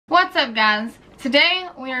What's up, guys? Today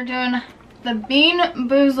we are doing the Bean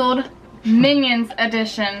Boozled Minions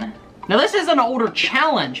edition. Now this is an older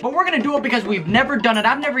challenge, but we're gonna do it because we've never done it.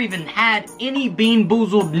 I've never even had any Bean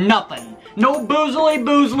Boozled nothing. No boozly,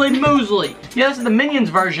 moozly. Yeah, this is the Minions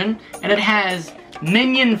version, and it has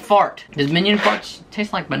Minion Fart. Does Minion Farts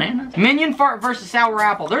taste like bananas? Minion Fart versus Sour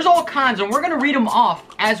Apple. There's all kinds, and we're gonna read them off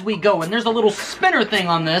as we go. And there's a little spinner thing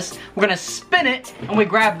on this. We're gonna spin it, and we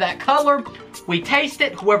grab that color. We taste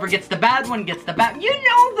it. Whoever gets the bad one gets the bad. You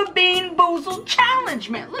know the Bean Boozled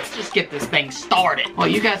challenge, man. Let's just get this thing started. Oh,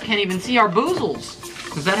 you guys can't even see our boozles.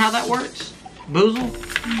 Is that how that works? Boozle?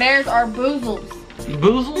 There's our boozles.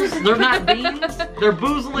 Boozles? They're not beans. They're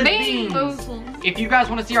boozled beans. Boozles. If you guys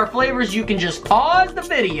want to see our flavors, you can just pause the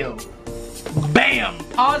video. Bam!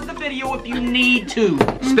 Pause the video if you need to.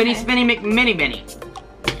 Spinny, spinny, McMini.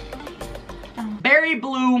 Berry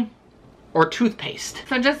blue or toothpaste.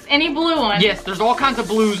 So just any blue one? Yes, there's all kinds of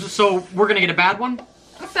blues, so we're gonna get a bad one.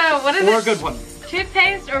 So what is it? Or a good one.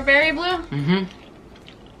 Toothpaste or berry blue? Mm-hmm.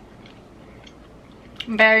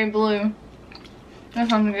 Berry blue. This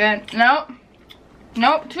one's good. Nope.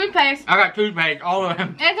 Nope, toothpaste. I got toothpaste, all of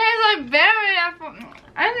them. It tastes like berry.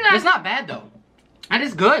 It's not bad though. That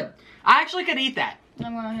is good. I actually could eat that.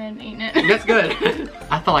 I'm going ahead and eat it. That's good.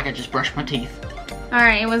 I feel like I just brushed my teeth.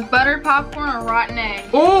 Alright, it was buttered popcorn or rotten egg.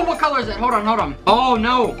 Oh, what color is it? Hold on. Oh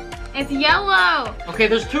no. It's yellow. Okay,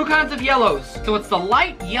 there's two kinds of yellows. So it's the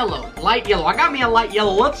light yellow. I got me a light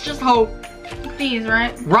yellow. Let's just hope. These,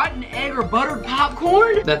 right? Rotten egg or buttered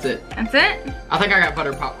popcorn? That's it. That's it? I think I got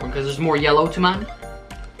buttered popcorn because there's more yellow to mine.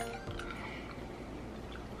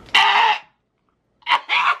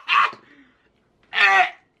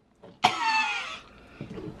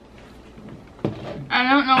 I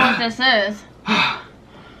don't know what this is.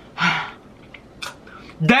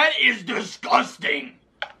 That is disgusting.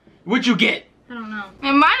 What'd you get? I don't know.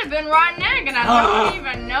 It might have been rotten egg and I don't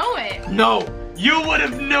even know it. No, you would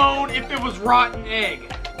have known if it was rotten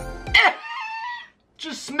egg.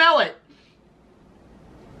 Just smell it.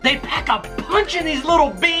 They pack a punch in these little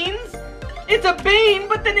beans. It's a bean,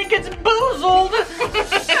 but then it gets boozled.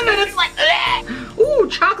 And then it's like, ooh,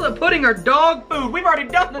 chocolate pudding or dog food. We've already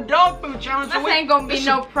done the dog food challenge. This ain't gonna be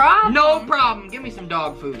no problem. No problem. Give me some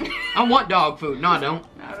dog food. I want dog food. No, I don't.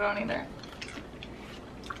 No, I don't either.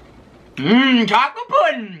 Mmm, chocolate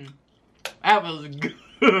pudding. That was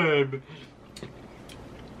good.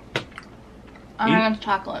 I'm gonna go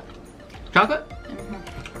chocolate. Chocolate?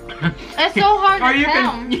 It's so hard to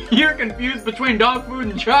tell. You're confused between dog food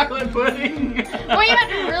and chocolate pudding? Well, you have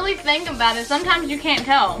to really think about it. Sometimes you can't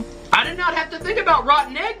tell. I did not have to think about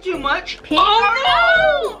rotten egg too much. Peach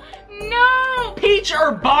oh no! No! Peach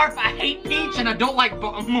or barf? I hate peach and I don't like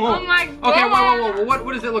barf. Oh my god. Okay, whoa.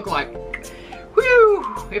 What does it look like? Whew.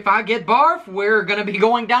 If I get barf, we're gonna be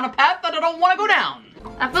going down a path that I don't want to go down.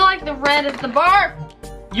 I feel like the red is the barf.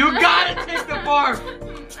 You gotta take the barf.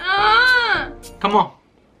 Come on.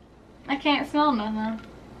 I can't smell nothing.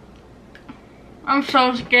 I'm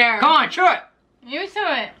so scared. Come on, chew it. You chew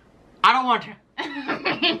it. I don't want to. I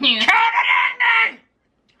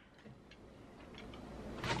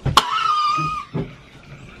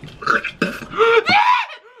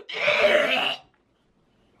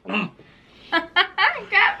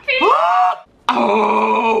got peach.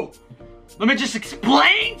 Oh! Let me just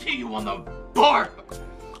explain to you on the barf.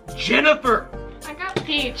 Jennifer. I got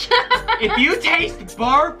peach. If you taste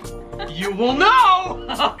barf, you will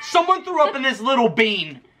know. Someone threw up in this little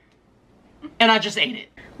bean. And I just ate it.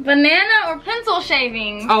 Banana or pencil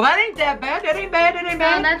shavings? Oh, that ain't that bad. That ain't bad.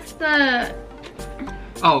 No, that's the...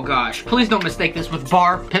 Oh gosh, please don't mistake this with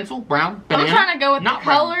barf. Pencil, brown, banana. I'm trying to go with the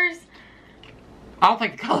colors. I don't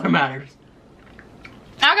think the color matters.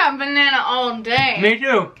 I got banana all day. Me too.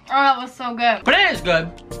 Oh, that was so good. But it is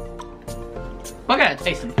good. I gotta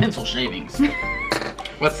taste some pencil shavings.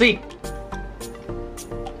 Let's see.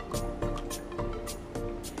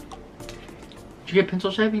 Did you get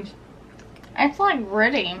pencil shavings? It's like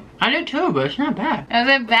gritty. I did too, but it's not bad. Is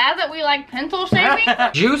it bad that we like pencil shavings?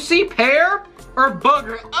 Juicy pear or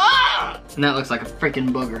booger? Ah! And that looks like a freaking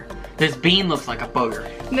booger. This bean looks like a booger.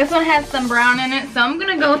 This one has some brown in it, so I'm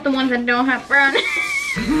gonna go with the ones that don't have brown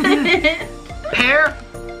in it. Pear?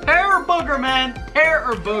 Pear or booger, man? Pear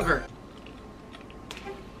or booger?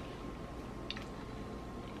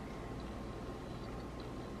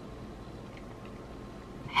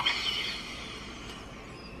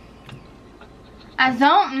 I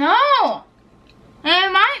don't know.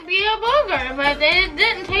 It might be a booger, but it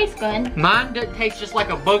didn't taste good. Mine didn't taste just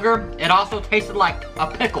like a booger. It also tasted like a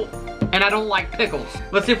pickle. And I don't like pickles.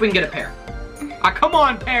 Let's see if we can get a pear. Come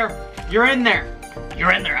on, pear. You're in there.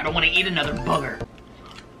 You're in there. I don't want to eat another booger.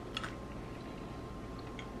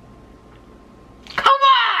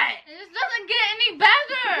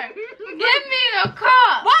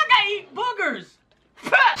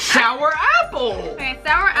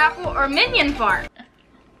 or minion fart?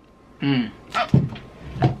 Mmm.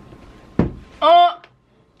 Oh.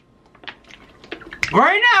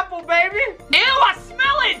 Green apple, baby. Ew, I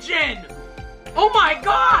smell it, Jen. Oh my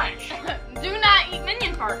gosh. Do not eat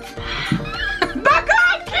minion farts. Back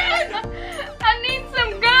up, Jen. I need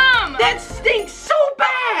some gum. That stinks so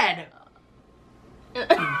bad.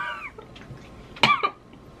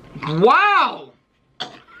 Wow.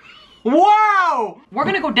 Wow. We're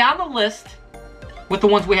gonna go down the list with the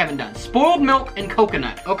ones we haven't done. Spoiled milk and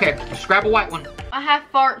coconut. Okay, just grab a white one. I have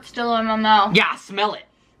fart still in my mouth. Yeah, I smell it.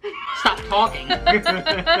 Stop talking.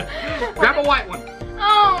 Grab a white one.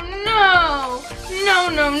 Oh no. No,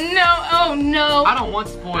 no, no. Oh no. I don't want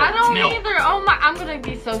spoiled I don't milk. either. Oh my, I'm gonna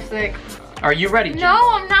be so sick. Are you ready, Jen? No,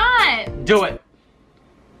 I'm not. Do it.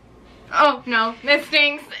 Oh no, it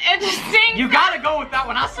stinks. It just stinks. You gotta go with that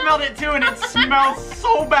one. I smelled it too and it smells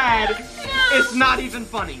so bad. No. It's not even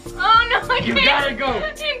funny. Oh no, I You can't. gotta go.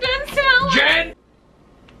 It doesn't smell like Jen!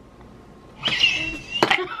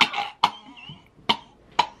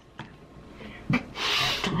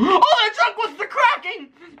 Oh, that trunk was the cracking!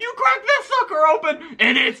 You cracked this sucker open,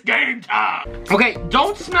 and it's game time! Okay,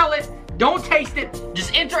 don't smell it, don't taste it,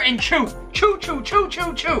 just enter and chew. Chew, chew, chew,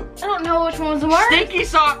 chew, chew. I don't know which one's the worst. Stinky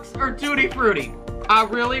socks or Tutti Frutti? I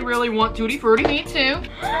really, really want Tutti Frutti. Me too.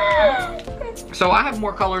 So I have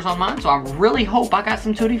more colors on mine, so I really hope I got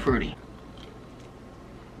some Tutti Frutti.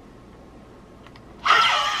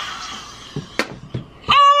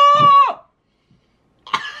 Oh!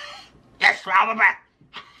 Yes, strawberry.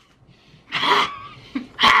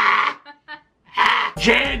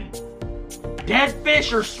 Jen, dead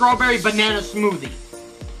fish or strawberry banana smoothie?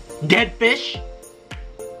 Dead fish?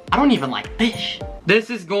 I don't even like fish. This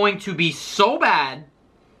is going to be so bad.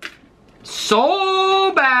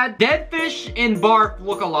 So bad. Dead fish and barf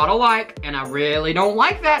look a lot alike, and I really don't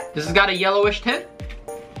like that. This has got a yellowish tint.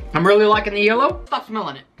 I'm really liking the yellow. Stop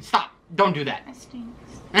smelling it. Stop. Don't do that. It stinks.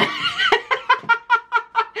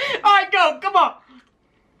 Alright, go. Come on.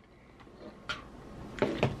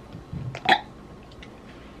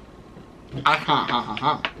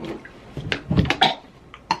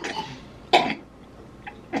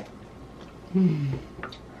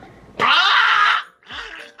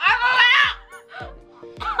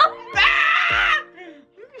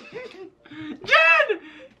 Jen!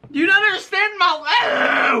 You don't understand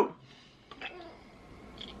my...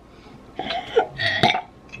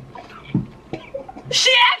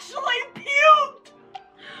 She actually puked!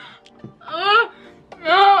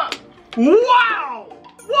 Wow!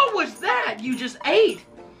 What was that you just ate?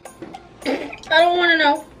 I don't want to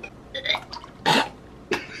know.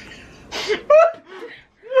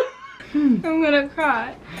 I'm gonna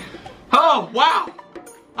cry. Oh, wow!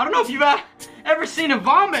 I don't know if you've ever seen a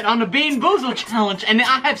vomit on the Bean Boozled challenge, and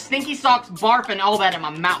I have stinky socks, barf, and all that in my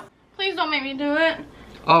mouth. Please don't make me do it.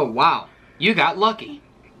 Oh, wow. You got lucky.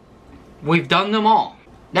 We've done them all.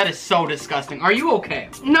 That is so disgusting. Are you okay?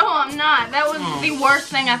 No, I'm not. That was the worst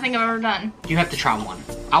thing I think I've ever done. You have to try one.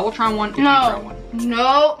 I will try one if you No. try one.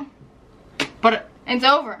 No. But It's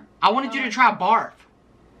over. I wanted you to try barf.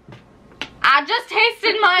 I just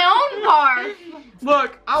tasted my own barf.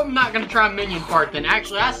 Look, I'm not gonna try minion fart then.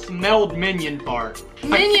 Actually, I smelled minion fart.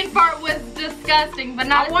 Minion fart was disgusting, but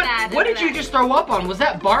not as bad. What as did you that. just throw up on? Was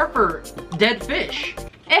that barf or dead fish?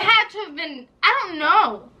 It had to have been, I don't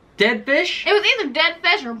know. Dead fish? It was either dead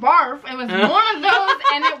fish or barf. It was one of those,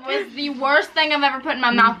 and it was the worst thing I've ever put in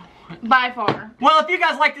my mouth by far. Well, if you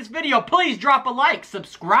guys like this video, please drop a like,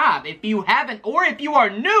 subscribe if you haven't, or if you are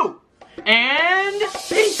new. And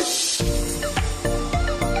peace.